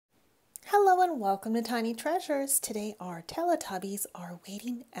Hello and welcome to Tiny Treasures. Today our Teletubbies are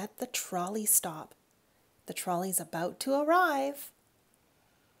waiting at the trolley stop. The trolley's about to arrive.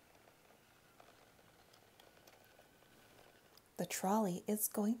 The trolley is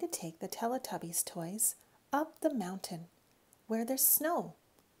going to take the Teletubbies toys up the mountain where there's snow.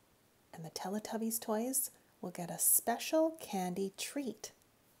 And the Teletubbies toys will get a special candy treat.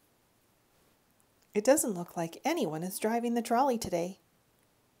 It doesn't look like anyone is driving the trolley today.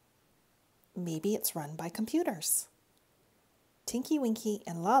 Maybe it's run by computers. Tinky Winky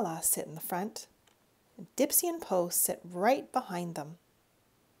and Lala sit in the front, and Dipsy and Po sit right behind them.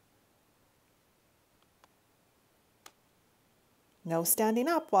 No standing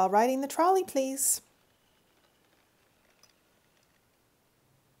up while riding the trolley, please.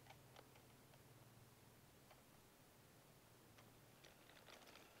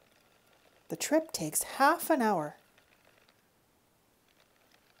 The trip takes half an hour.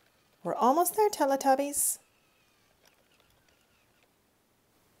 We're almost there, Teletubbies.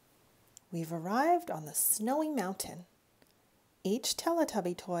 We've arrived on the snowy mountain. Each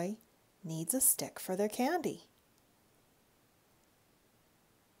Teletubby toy needs a stick for their candy.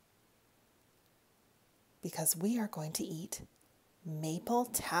 Because we are going to eat maple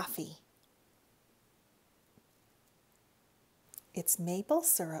taffy. It's maple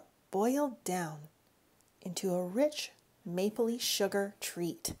syrup boiled down into a rich mapley sugar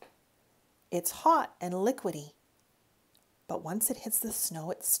treat. It's hot and liquidy, but once it hits the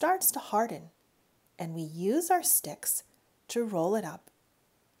snow, it starts to harden, and we use our sticks to roll it up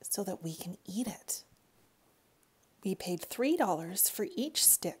so that we can eat it. We paid $3 for each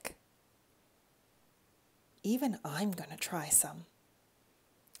stick. Even I'm going to try some.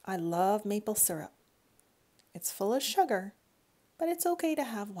 I love maple syrup. It's full of sugar, but it's okay to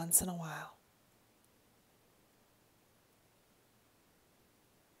have once in a while.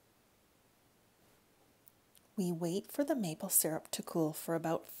 We wait for the maple syrup to cool for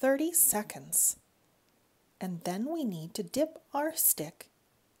about 30 seconds. And then we need to dip our stick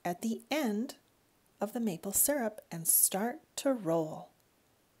at the end of the maple syrup and start to roll.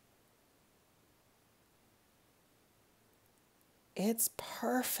 It's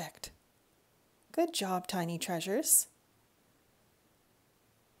perfect. Good job, Tiny Treasures.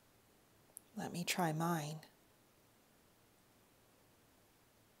 Let me try mine.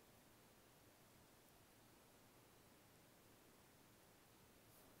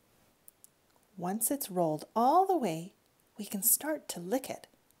 Once it's rolled all the way, we can start to lick it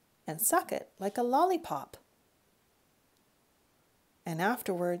and suck it like a lollipop. And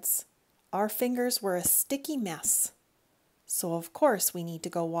afterwards, our fingers were a sticky mess. So of course we need to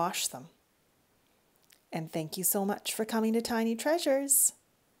go wash them. And thank you so much for coming to Tiny Treasures.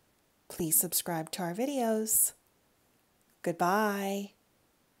 Please subscribe to our videos. Goodbye.